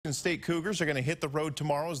Washington State Cougars are going to hit the road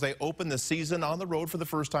tomorrow as they open the season on the road for the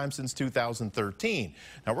first time since 2013.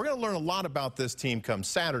 Now, we're going to learn a lot about this team come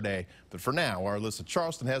Saturday, but for now, our Alyssa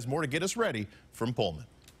Charlston has more to get us ready from Pullman.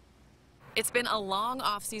 It's been a long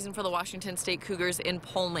offseason for the Washington State Cougars in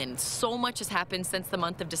Pullman. So much has happened since the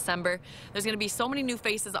month of December. There's going to be so many new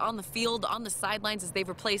faces on the field, on the sidelines, as they've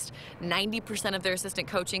replaced 90% of their assistant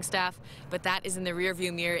coaching staff. But that is in the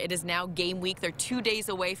rearview mirror. It is now game week. They're 2 days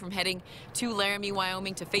away from heading to Laramie,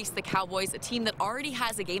 Wyoming to face the Cowboys, a team that already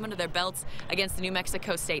has a game under their belts against the New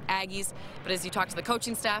Mexico State Aggies. But as you talk to the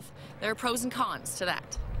coaching staff, there are pros and cons to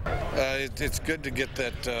that. It's good to get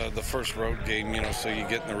that the first road game, so you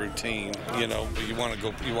get in the routine. But you want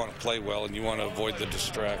to play well, and you want to avoid the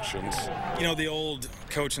distractions. The old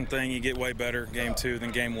coaching thing, you get way better game 2 than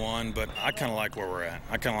game 1, but I kind of like where we're at.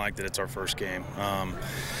 I kind of like that it's our first game.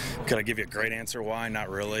 Could I give you a great answer why? Not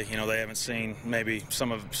really. They haven't seen maybe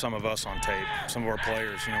some of us on tape, some of our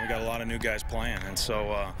players. We got a lot of new guys playing, and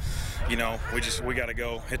so we got to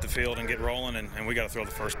go hit the field and get rolling, and we got to throw the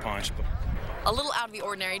first punch. A little out of the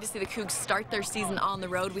ordinary to see the Cougs start their season on the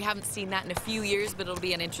road. We haven't seen that in a few years, but it'll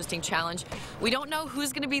be an interesting challenge. We don't know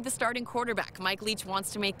who's going to be the starting quarterback. Mike Leach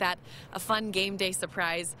wants to make that a fun game day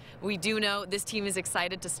surprise. We do know this team is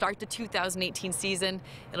excited to start the 2018 season.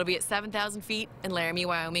 It'll be at 7,000 feet in Laramie,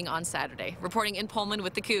 Wyoming on Saturday. Reporting in Pullman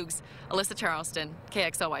with the Cougs, Alyssa Charlston,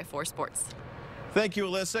 KXLY4 Sports. Thank you,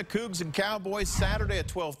 Alyssa. Cougs and Cowboys Saturday at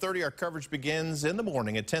 12:30. Our coverage begins in the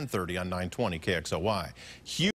morning at 10:30 on 920 KXLY.